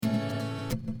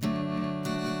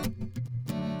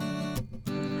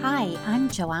Hi, I'm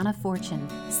Joanna Fortune,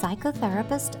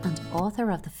 psychotherapist and author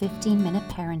of the 15-Minute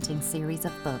Parenting series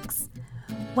of books.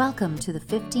 Welcome to the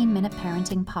 15-Minute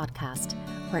Parenting podcast,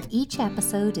 where each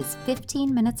episode is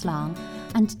 15 minutes long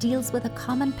and deals with a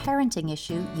common parenting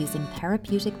issue using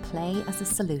therapeutic play as a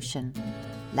solution.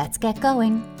 Let's get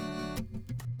going.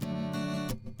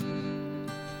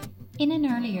 In an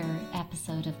earlier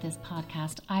episode of this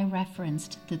podcast, I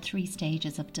referenced the 3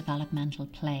 stages of developmental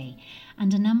play,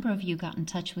 and a number of you got in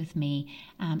touch with me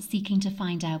seeking to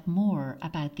find out more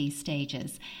about these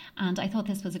stages. And I thought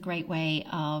this was a great way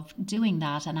of doing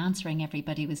that, and answering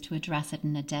everybody was to address it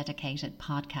in a dedicated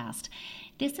podcast.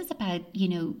 This is about,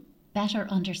 better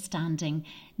understanding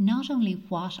not only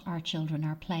what our children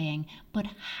are playing, but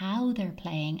how they're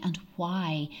playing and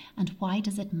why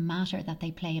does it matter that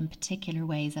they play in particular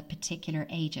ways at particular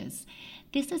ages.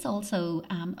 This is also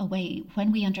a way,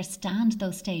 when we understand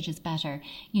those stages better,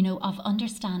 of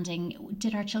understanding,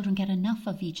 did our children get enough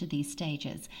of each of these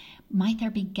stages? Might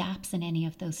there be gaps in any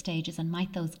of those stages, and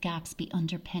might those gaps be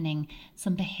underpinning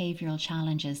some behavioural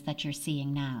challenges that you're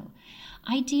seeing now?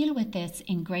 I deal with this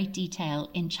in great detail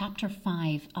in chapter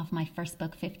 5 of my first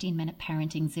book, 15-Minute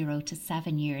Parenting 0 to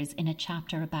 7 Years, in a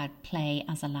chapter about play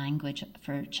as a language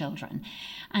for children.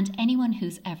 And anyone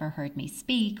who's ever heard me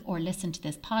speak or listened to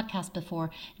this podcast before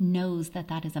knows that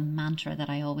that is a mantra that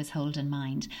I always hold in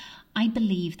mind. I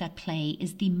believe that play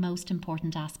is the most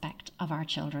important aspect of our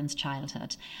children's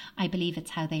childhood. I believe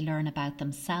it's how they learn about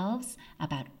themselves,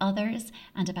 about others,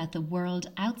 and about the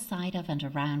world outside of and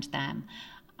around them.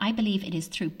 I believe it is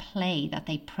through play that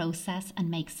they process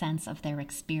and make sense of their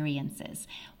experiences.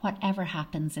 Whatever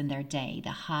happens in their day,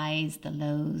 the highs, the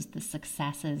lows, the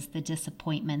successes, the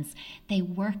disappointments, they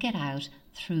work it out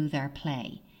through their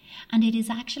play. And it is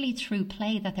actually through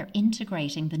play that they're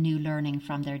integrating the new learning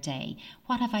from their day.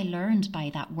 What have I learned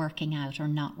by that working out or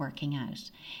not working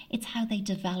out? It's how they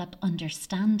develop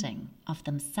understanding of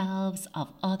themselves,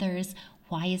 of others.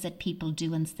 Why is it people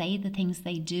do and say the things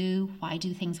they do? Why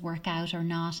do things work out or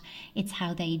not? It's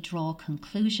how they draw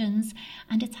conclusions,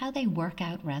 and it's how they work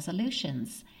out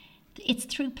resolutions. It's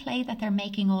through play that they're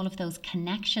making all of those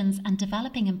connections and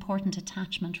developing important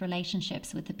attachment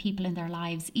relationships with the people in their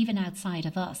lives, even outside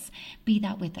of us, be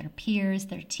that with their peers,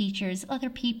 their teachers, other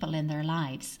people in their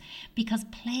lives. Because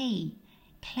play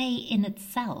in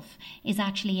itself is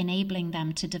actually enabling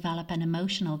them to develop an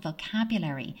emotional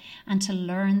vocabulary and to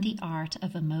learn the art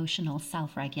of emotional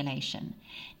self-regulation.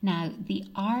 Now, the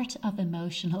art of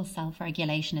emotional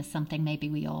self-regulation is something maybe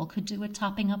we all could do with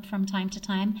topping up from time to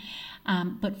time,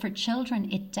 but for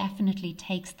children it definitely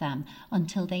takes them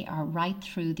until they are right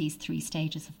through these 3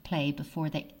 stages of play before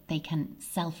they can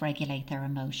self-regulate their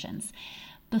emotions.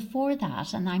 Before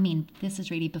that, and I mean this is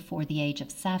really before the age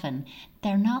of 7,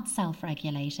 they're not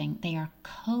self-regulating, they are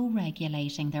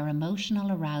co-regulating their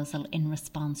emotional arousal in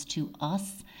response to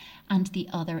us and the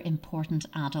other important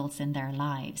adults in their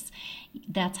lives.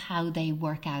 That's how they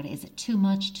work out, is it too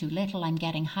much, too little, I'm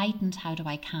getting heightened, how do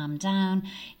I calm down?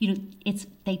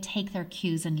 They take their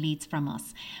cues and leads from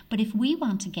us. But if we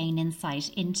want to gain insight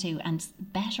into and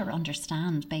better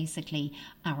understand basically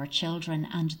our children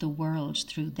and the world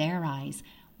through their eyes,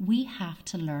 we have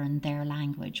to learn their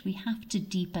language. We have to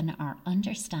deepen our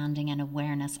understanding and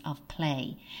awareness of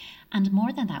play. And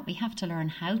more than that, we have to learn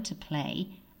how to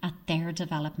play at their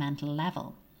developmental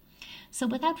level. So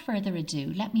without further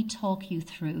ado, let me talk you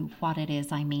through what it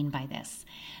is I mean by this.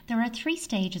 There are 3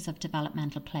 stages of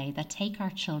developmental play that take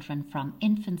our children from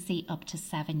infancy up to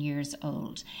 7 years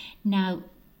old. Now,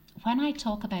 when I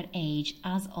talk about age,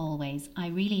 as always, I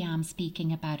really am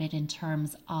speaking about it in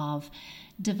terms of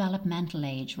developmental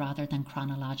age rather than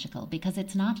chronological, because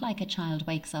it's not like a child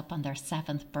wakes up on their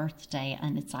 7th birthday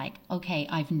and it's like, okay,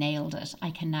 I've nailed it,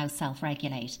 I can now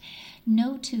self-regulate.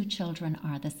 No 2 children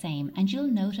are the same, and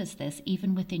you'll notice this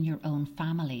even within your own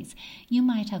families. You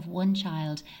might have one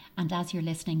child, and as you're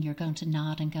listening you're going to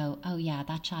nod and go, oh yeah,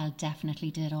 that child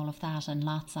definitely did all of that and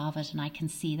lots of it, and I can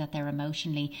see that they're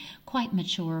emotionally quite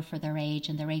mature for their age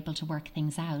and they're able to work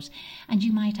things out. And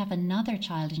you might have another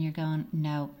child and you're going,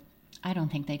 no, I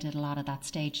don't think they did a lot of that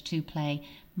stage 2 play.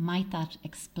 Might that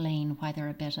explain why they're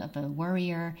a bit of a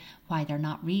worrier, why they're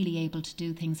not really able to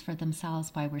do things for themselves,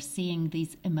 why we're seeing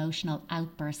these emotional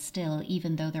outbursts still,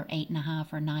 even though they're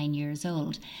 8.5 or 9 years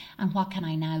old? And what can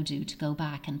I now do to go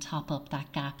back and top up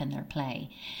that gap in their play?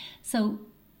 So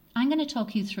I'm going to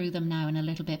talk you through them now in a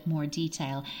little bit more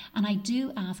detail. And I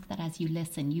do ask that as you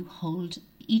listen, you hold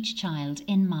each child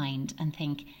in mind and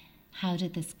think, how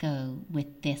did this go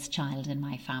with this child in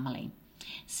my family?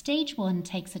 Stage 1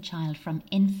 takes a child from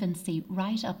infancy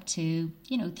right up to,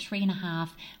 3.5,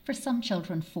 for some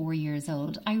children 4 years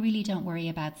old. I really don't worry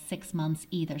about 6 months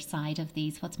either side of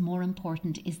these. What's more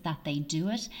important is that they do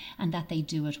it and that they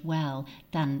do it well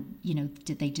than,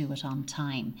 did they do it on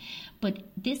time. But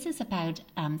this is about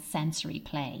sensory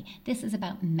play. This is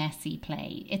about messy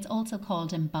play. It's also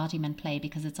called embodiment play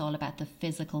because it's all about the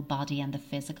physical body and the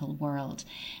physical world.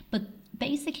 But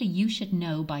basically, you should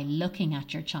know by looking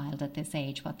at your child at this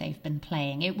age what they've been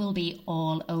playing. It will be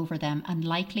all over them and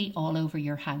likely all over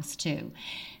your house too.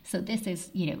 So this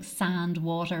is, sand,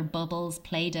 water, bubbles,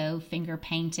 Play-Doh, finger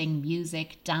painting,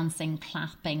 music, dancing,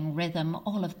 clapping, rhythm,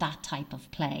 all of that type of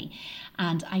play.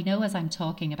 And I know as I'm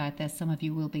talking about this, some of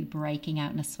you will be breaking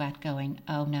out in a sweat going,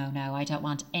 oh no, I don't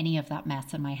want any of that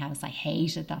mess in my house. I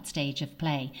hated that stage of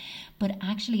play. But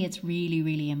actually, it's really,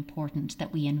 really important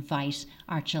that we invite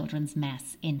our children's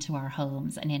mess into our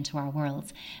homes and into our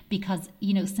worlds because,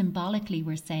 symbolically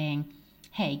we're saying,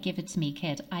 hey, give it to me,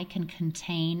 kid. I can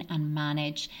contain and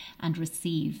manage and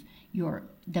receive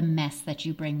the mess that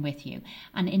you bring with you.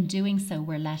 And in doing so,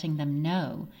 we're letting them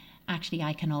know, actually,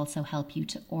 I can also help you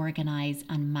to organize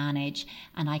and manage,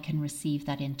 and I can receive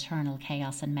that internal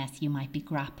chaos and mess you might be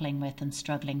grappling with and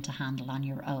struggling to handle on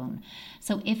your own.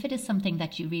 So if it is something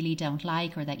that you really don't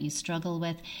like or that you struggle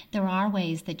with, there are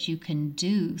ways that you can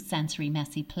do sensory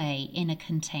messy play in a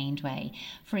contained way.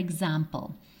 For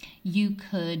example, you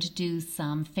could do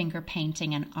some finger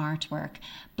painting and artwork,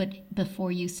 but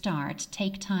before you start,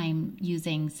 take time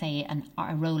using, say,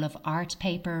 a roll of art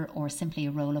paper or simply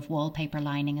a roll of wallpaper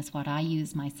lining is what I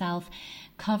use myself.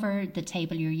 Cover the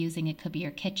table you're using. It could be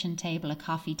your kitchen table, a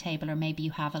coffee table, or maybe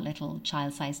you have a little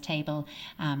child-sized table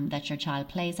that your child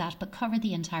plays at, but cover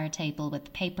the entire table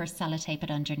with paper, sellotape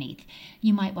it underneath.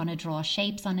 You might want to draw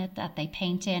shapes on it that they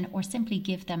paint in, or simply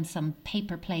give them some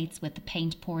paper plates with the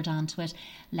paint poured onto it.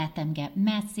 Let them get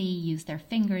messy, use their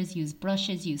fingers, use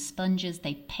brushes, use sponges.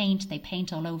 They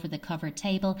paint all over the covered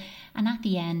table. And at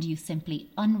the end, you simply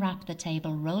unwrap the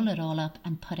table, roll it all up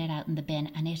and put it out in the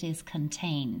bin, and it is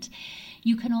contained.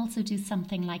 You can also do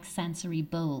something like sensory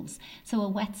bowls. So a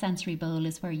wet sensory bowl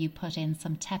is where you put in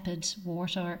some tepid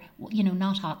water,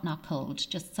 not hot, not cold,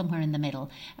 just somewhere in the middle.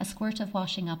 A squirt of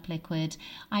washing up liquid.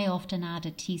 I often add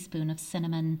a teaspoon of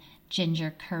cinnamon,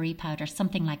 ginger, curry powder,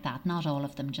 something like that. Not all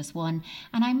of them, just one.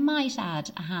 And I might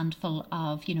add a handful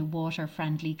of,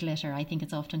 water-friendly glitter. I think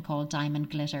it's often called diamond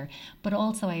glitter. But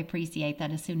also I appreciate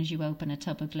that as soon as you open a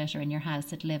tub of glitter in your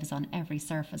house, it lives on every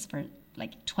surface for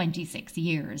like 26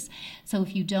 years. So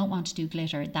if you don't want to do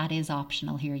glitter, that is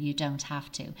optional here. You don't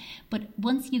have to. But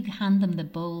once you hand them the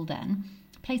bowl then,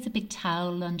 place a big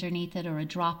towel underneath it or a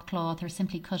drop cloth, or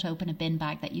simply cut open a bin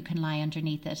bag that you can lie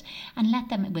underneath it and let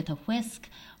them, with a whisk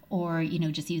or,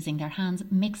 just using their hands,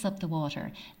 mix up the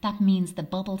water. That means the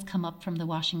bubbles come up from the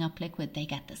washing up liquid. They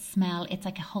get the smell. It's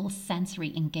like a whole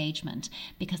sensory engagement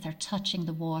because they're touching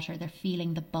the water. They're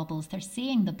feeling the bubbles. They're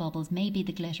seeing the bubbles, maybe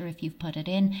the glitter if you've put it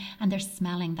in, and they're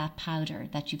smelling that powder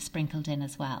that you've sprinkled in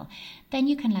as well. Then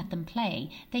you can let them play.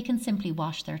 They can simply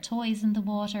wash their toys in the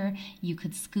water. You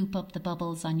could scoop up the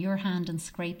bubbles on your hand and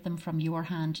scrape them from your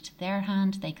hand to their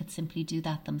hand. They could simply do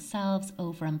that themselves,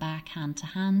 over and back, hand to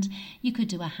hand. You could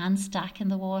do a hand stack in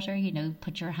the water,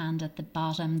 put your hand at the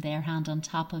bottom, their hand on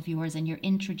top of yours, and you're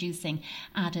introducing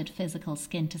added physical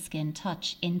skin-to-skin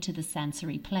touch into the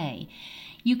sensory play.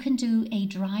 You can do a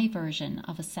dry version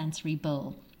of a sensory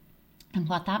bowl. And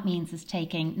what that means is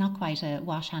taking not quite a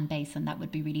wash hand basin, that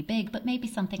would be really big, but maybe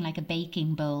something like a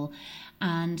baking bowl.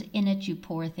 And in it you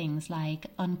pour things like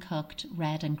uncooked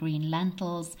red and green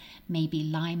lentils, maybe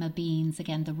lima beans,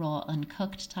 again the raw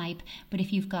uncooked type. But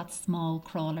if you've got small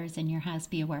crawlers in your house,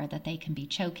 be aware that they can be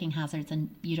choking hazards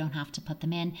and you don't have to put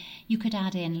them in. You could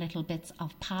add in little bits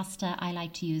of pasta. I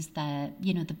like to use the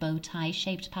bow tie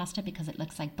shaped pasta because it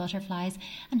looks like butterflies,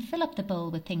 and fill up the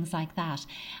bowl with things like that.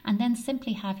 And then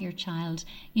simply have your child,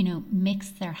 mix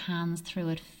their hands through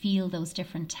it, feel those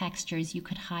different textures. You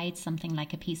could hide something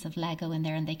like a piece of Lego in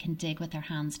there and they can dig with their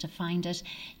hands to find it.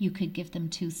 You could give them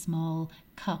two small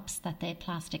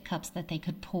plastic cups that they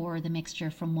could pour the mixture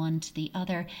from one to the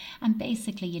other. And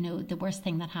basically, the worst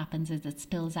thing that happens is it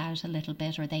spills out a little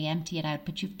bit or they empty it out,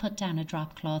 but you've put down a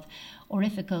drop cloth, or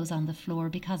if it goes on the floor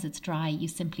because it's dry, you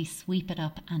simply sweep it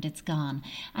up and it's gone.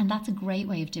 And that's a great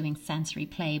way of doing sensory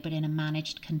play, but in a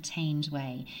managed, contained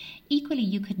way. Equally,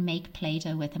 you could make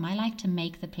Play-Doh with them. I like to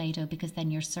make the Play-Doh because then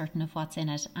you're certain of what's in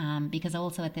it, because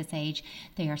also at this age,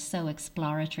 they are so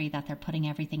exploratory that they're putting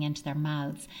everything into their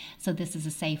mouths. So this is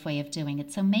a safe way of doing it.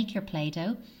 So make your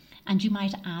Play-Doh. And you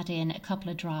might add in a couple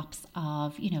of drops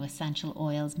of, essential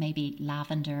oils, maybe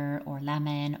lavender or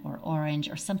lemon or orange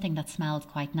or something that smells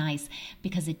quite nice,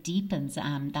 because it deepens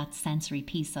that sensory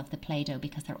piece of the Play-Doh,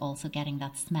 because they're also getting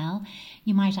that smell.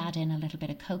 You might add in a little bit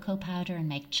of cocoa powder and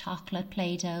make chocolate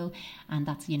Play-Doh, and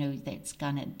that's, it's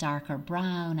kind of darker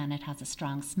brown and it has a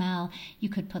strong smell. You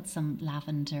could put some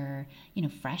lavender,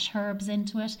 fresh herbs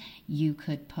into it. You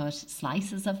could put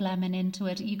slices of lemon into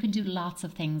it. You can do lots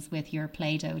of things with your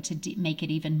Play-Doh to make it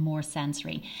even more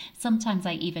sensory. Sometimes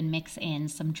I even mix in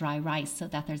some dry rice so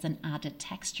that there's an added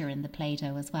texture in the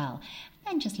Play-Doh as well.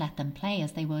 And just let them play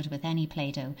as they would with any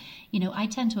Play-Doh. I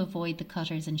tend to avoid the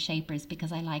cutters and shapers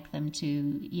because I like them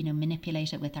to,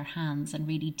 manipulate it with their hands and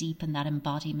really deepen that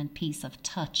embodiment piece of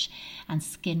touch and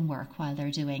skin work while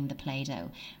they're doing the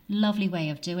Play-Doh. Lovely way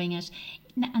of doing it.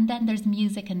 And then there's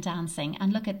music and dancing.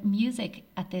 And look at music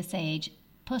at this age.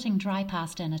 Putting dry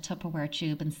pasta in a Tupperware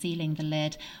tube and sealing the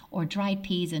lid, or dried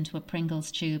peas into a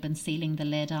Pringles tube and sealing the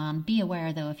lid on. Be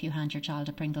aware though, if you hand your child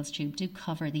a Pringles tube, do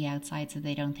cover the outside so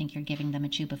they don't think you're giving them a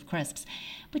tube of crisps.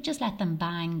 But just let them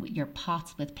bang your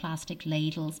pots with plastic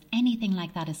ladles. Anything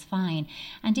like that is fine.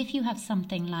 And if you have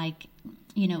something like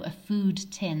a food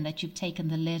tin that you've taken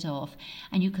the lid off,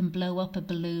 and you can blow up a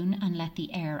balloon and let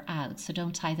the air out. So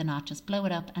don't tie the knot, just blow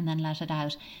it up and then let it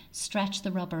out. Stretch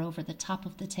the rubber over the top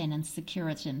of the tin and secure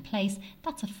it in place.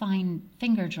 That's a fine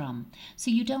finger drum.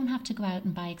 So you don't have to go out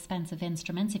and buy expensive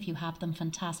instruments. If you have them,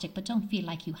 fantastic, but don't feel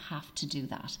like you have to do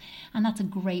that. And that's a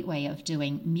great way of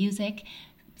doing music.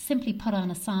 Simply put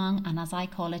on a song and, as I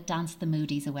call it, dance the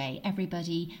moodies away.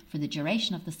 Everybody, for the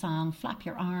duration of the song, flap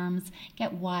your arms,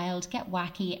 get wild, get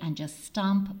wacky, and just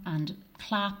stomp and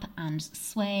clap and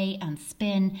sway and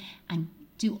spin and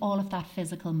do all of that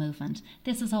physical movement.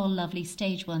 This is all lovely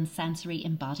stage 1 sensory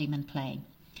embodiment play.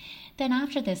 Then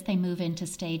after this, they move into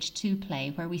stage 2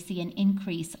 play, where we see an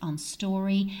increase on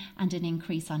story and an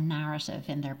increase on narrative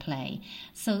in their play.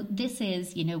 So this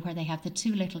is, where they have the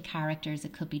 2 little characters.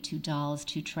 It could be 2 dolls,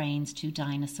 2 trains, 2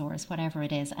 dinosaurs, whatever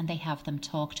it is, and they have them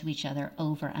talk to each other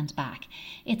over and back.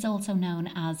 It's also known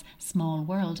as small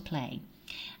world play.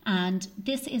 And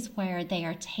this is where they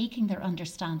are taking their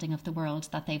understanding of the world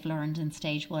that they've learned in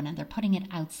stage 1 and they're putting it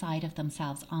outside of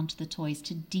themselves onto the toys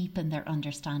to deepen their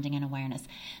understanding and awareness.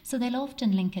 So they'll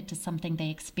often link it to something they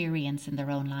experience in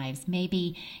their own lives.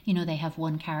 Maybe, they have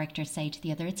one character say to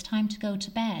the other, "It's time to go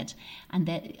to bed." And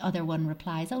the other one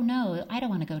replies, "Oh no, I don't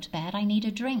want to go to bed. I need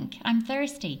a drink. I'm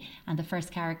thirsty." And the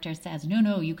first character says,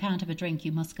 "No, you can't have a drink.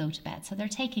 You must go to bed." So they're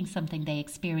taking something they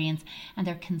experience and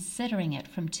they're considering it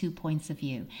from 2 points of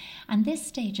view. And this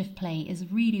stage of play is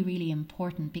really, really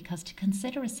important, because to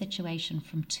consider a situation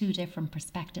from 2 different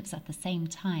perspectives at the same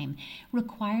time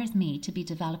requires me to be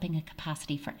developing a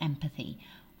capacity for empathy.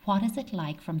 What is it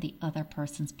like from the other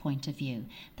person's point of view?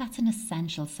 That's an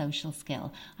essential social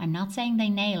skill. I'm not saying they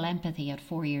nail empathy at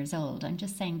 4 years old. I'm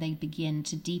just saying they begin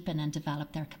to deepen and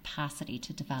develop their capacity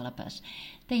to develop it.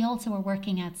 They also are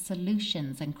working out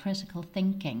solutions and critical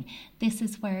thinking. This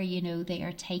is where, they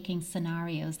are taking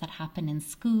scenarios that happen in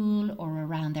school or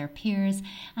around their peers,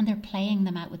 and they're playing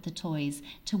them out with the toys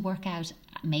to work out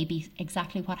maybe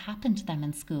exactly what happened to them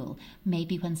in school,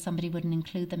 maybe when somebody wouldn't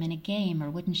include them in a game or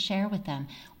wouldn't share with them,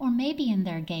 or maybe in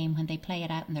their game when they play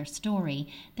it out in their story,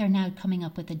 they're now coming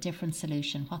up with a different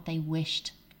solution, what they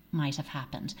wished might have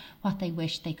happened, what they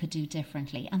wished they could do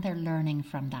differently, and they're learning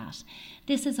from that.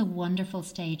 This is a wonderful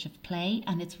stage of play,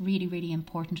 and it's really, really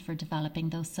important for developing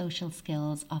those social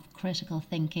skills of critical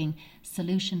thinking,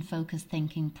 solution-focused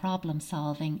thinking, problem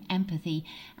solving, empathy,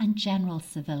 and general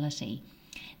civility.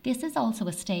 This is also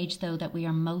a stage, though, that we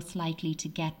are most likely to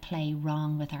get play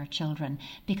wrong with our children,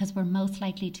 because we're most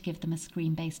likely to give them a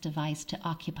screen-based device to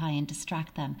occupy and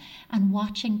distract them. And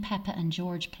watching Peppa and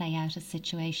George play out a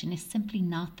situation is simply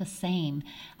not the same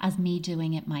as me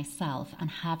doing it myself and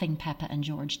having Peppa and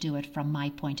George do it from my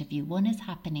point of view. One is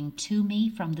happening to me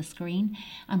from the screen,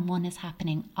 and one is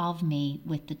happening of me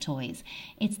with the toys.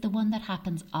 It's the one that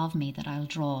happens of me that I'll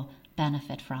draw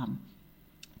benefit from.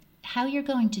 How you're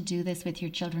going to do this with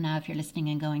your children now, if you're listening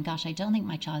and going, "Gosh, I don't think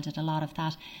my child did a lot of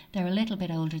that. They're a little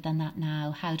bit older than that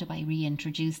now. How do I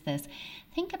reintroduce this?"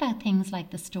 Think about things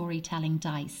like the storytelling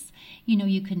dice.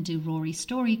 You can do Rory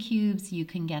story cubes. You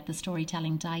can get the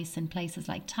storytelling dice in places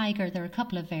like Tiger. There are a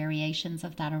couple of variations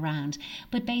of that around.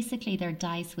 But basically, they're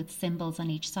dice with symbols on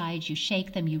each side. You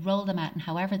shake them, you roll them out, and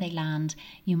however they land,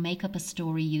 you make up a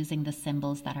story using the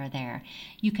symbols that are there.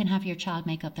 You can have your child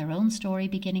make up their own story,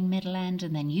 beginning, middle, end,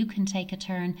 and then you can take a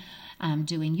turn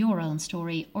doing your own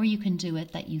story, or you can do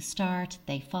it that you start,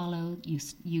 they follow,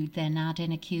 you then add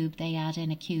in a cube, they add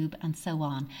in a cube, and so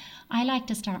on. I like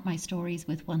to start my stories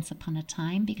with once upon a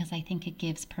time because I think it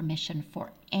gives permission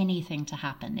for anything to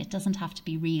happen. It doesn't have to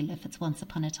be real if it's once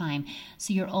upon a time.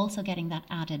 So you're also getting that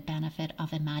added benefit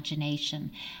of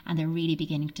imagination, and they're really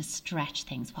beginning to stretch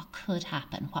things. What could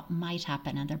happen? What might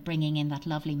happen? And they're bringing in that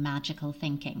lovely magical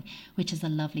thinking, which is a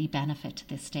lovely benefit to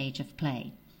this stage of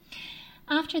play.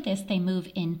 After this, they move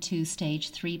into stage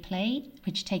 3 play,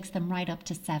 which takes them right up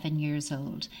to 7 years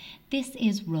old. This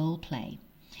is role play.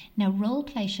 Now, role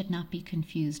play should not be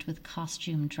confused with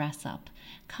costume dress-up.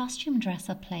 Costume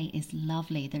dress-up play is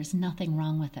lovely. There's nothing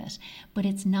wrong with it. But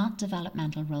it's not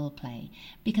developmental role play.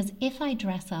 Because if I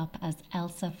dress up as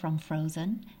Elsa from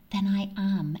Frozen, then I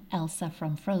am Elsa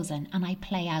from Frozen, and I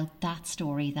play out that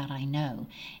story that I know.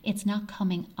 It's not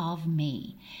coming of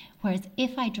me. Whereas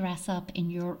if I dress up in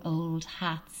your old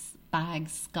hats,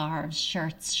 bags, scarves,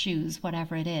 shirts, shoes,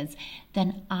 whatever it is,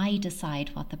 then I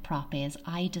decide what the prop is,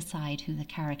 I decide who the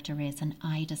character is, and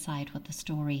I decide what the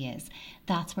story is.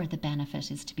 That's where the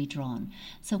benefit is to be drawn.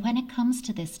 So when it comes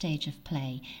to this stage of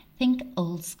play, think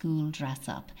old school dress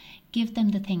up. Give them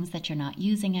the things that you're not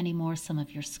using anymore, some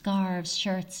of your scarves,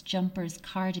 shirts, jumpers,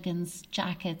 cardigans,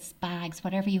 jackets, bags,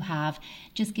 whatever you have.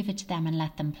 Just give it to them and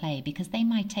let them play, because they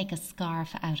might take a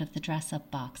scarf out of the dress up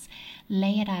box,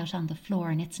 lay it out on the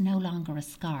floor, and it's no longer a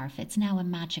scarf. It's now a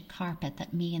magic carpet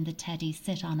that me and the teddies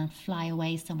sit on and fly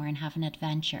away somewhere and have an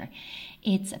adventure.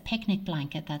 It's a picnic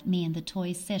blanket that me and the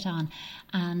toys sit on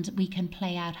and we can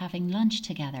play out having lunch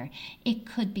together. It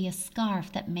could be a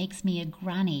scarf that makes me a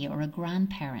granny or a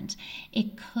grandparent.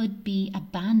 It could be a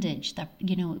bandage that,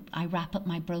 I wrap up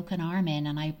my broken arm in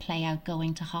and I play out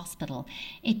going to hospital.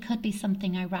 It could be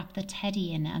something I wrap the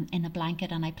teddy in a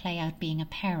blanket and I play out being a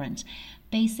parent.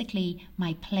 Basically,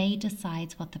 my play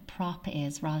decides what the prop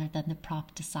is rather than the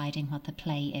prop deciding what the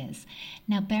play is.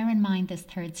 Now, bear in mind this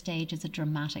third stage is a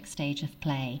dramatic stage of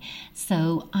play.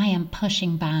 So I am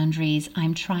pushing boundaries.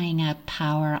 I'm trying out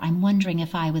power. I'm wondering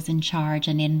if I was in charge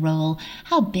and in role,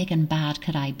 how big and bad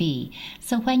could I be?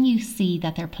 So when you see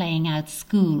that they're playing out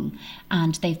school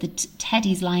and they've the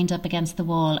teddies lined up against the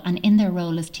wall, and in their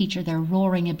role as teacher, they're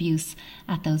roaring abuse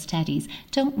at those teddies,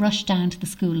 don't rush down to the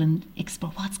school and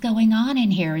explore what's going on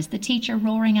in here. Is the teacher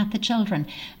roaring at the children?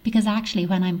 Because actually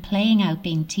when I'm playing out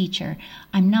being teacher,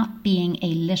 I'm not being a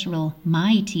literal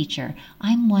my teacher.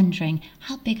 I'm wondering,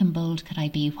 how big and bold could I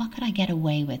be? What could I get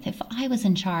away with? If I was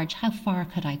in charge, how far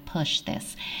could I push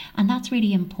this? And that's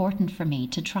really important for me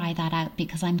to try that out,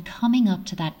 because I'm coming up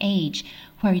to that age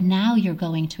where now you're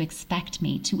going to expect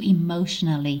me to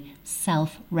emotionally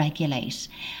self-regulate.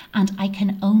 And I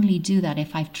can only do that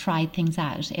if I've tried things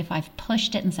out, if I've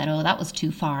pushed it and said, oh, that was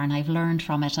too far, and I've learned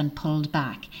from it and pulled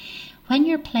back. When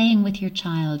you're playing with your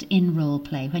child in role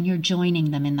play, when you're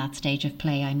joining them in that stage of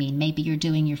play, maybe you're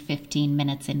doing your 15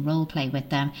 minutes in role play with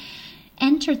them,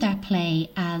 enter that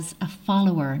play as a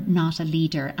follower, not a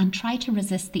leader, and try to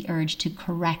resist the urge to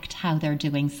correct how they're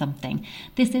doing something.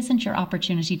 This isn't your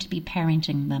opportunity to be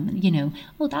parenting them.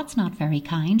 Oh, that's not very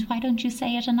kind. Why don't you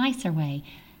say it a nicer way?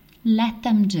 Let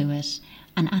them do it.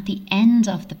 And at the end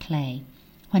of the play,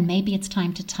 when maybe it's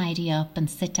time to tidy up and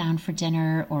sit down for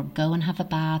dinner or go and have a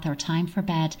bath or time for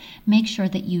bed, make sure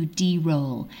that you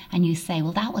de-roll and you say,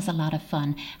 well, that was a lot of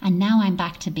fun, and now I'm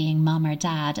back to being mum or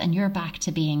dad and you're back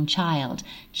to being child,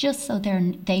 just so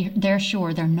they're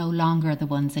sure they're no longer the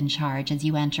ones in charge as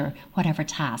you enter whatever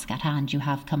task at hand you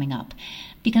have coming up.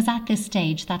 Because at this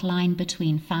stage, that line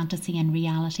between fantasy and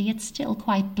reality, it's still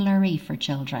quite blurry for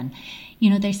children.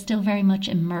 They're still very much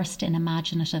immersed in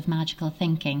imaginative, magical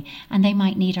thinking, and they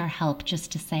might need our help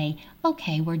just to say,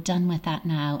 okay, we're done with that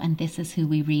now, and this is who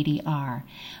we really are.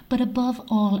 But above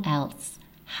all else,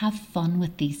 have fun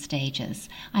with these stages.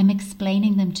 I'm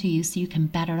explaining them to you so you can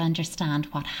better understand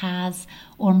what has,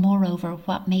 or moreover,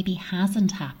 what maybe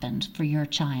hasn't happened for your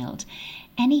child.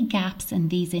 Any gaps in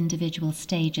these individual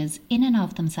stages, in and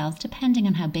of themselves, depending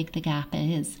on how big the gap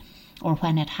is or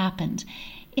when it happened,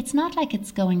 it's not like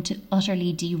it's going to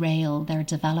utterly derail their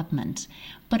development.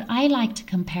 But I like to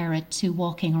compare it to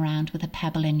walking around with a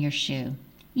pebble in your shoe.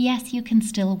 Yes, you can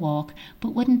still walk,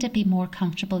 but wouldn't it be more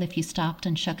comfortable if you stopped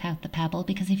and shook out the pebble?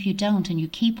 Because if you don't and you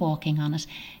keep walking on it,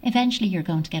 eventually you're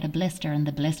going to get a blister, and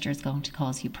the blister is going to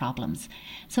cause you problems.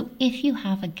 So if you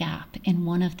have a gap in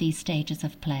one of these stages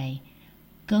of play,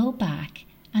 go back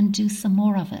and do some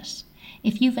more of it.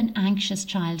 If you've an anxious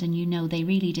child and you know they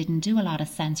really didn't do a lot of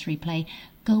sensory play,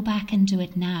 go back and do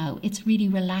it now. It's really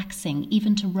relaxing,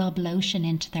 even to rub lotion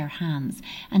into their hands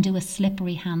and do a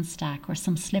slippery hand stack or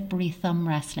some slippery thumb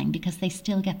wrestling, because they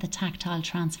still get the tactile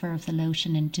transfer of the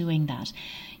lotion in doing that.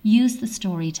 Use the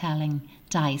storytelling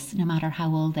dice, no matter how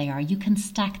old they are. You can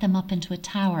stack them up into a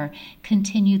tower,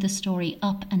 continue the story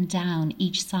up and down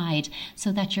each side,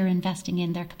 so that you're investing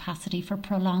in their capacity for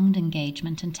prolonged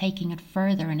engagement and taking it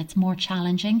further, and it's more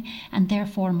challenging and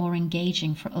therefore more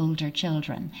engaging for older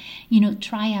children.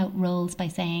 Try out roles by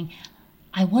saying,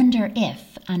 I wonder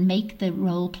if, and make the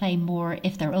role play more,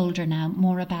 if they're older now,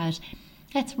 more about,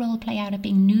 let's role play out of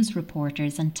being news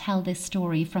reporters and tell this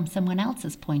story from someone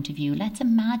else's point of view. Let's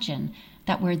imagine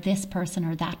that we're this person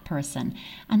or that person.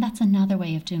 And that's another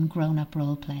way of doing grown-up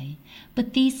role play.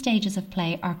 But these stages of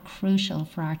play are crucial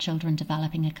for our children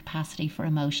developing a capacity for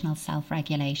emotional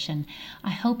self-regulation.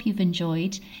 I hope you've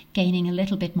enjoyed gaining a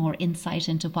little bit more insight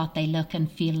into what they look and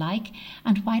feel like.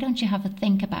 And why don't you have a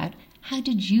think about, how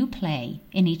did you play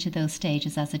in each of those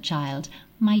stages as a child?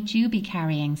 Might you be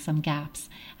carrying some gaps?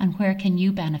 And where can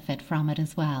you benefit from it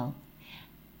as well?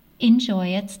 Enjoy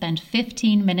it. Spend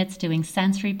 15 minutes doing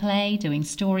sensory play, doing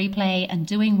story play, and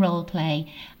doing role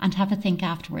play, and have a think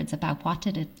afterwards about what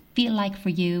did it feel like for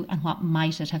you and what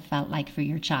might it have felt like for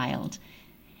your child.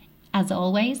 As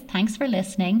always, thanks for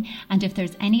listening, and if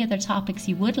there's any other topics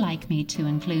you would like me to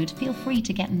include, feel free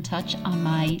to get in touch on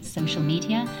my social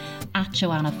media at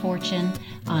Joanna Fortune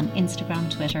on Instagram,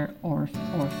 Twitter or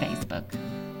Facebook.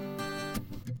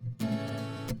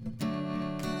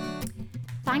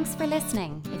 Thanks for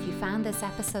listening. If you found this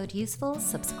episode useful,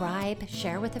 subscribe,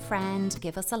 share with a friend,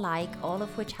 give us a like, all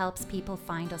of which helps people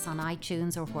find us on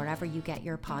iTunes or wherever you get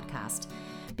your podcast.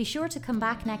 Be sure to come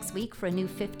back next week for a new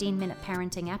 15-minute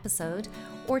parenting episode,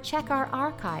 or check our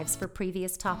archives for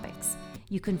previous topics.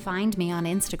 You can find me on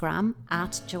Instagram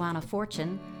at Joanna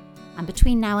Fortune. And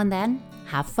between now and then,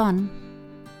 have fun.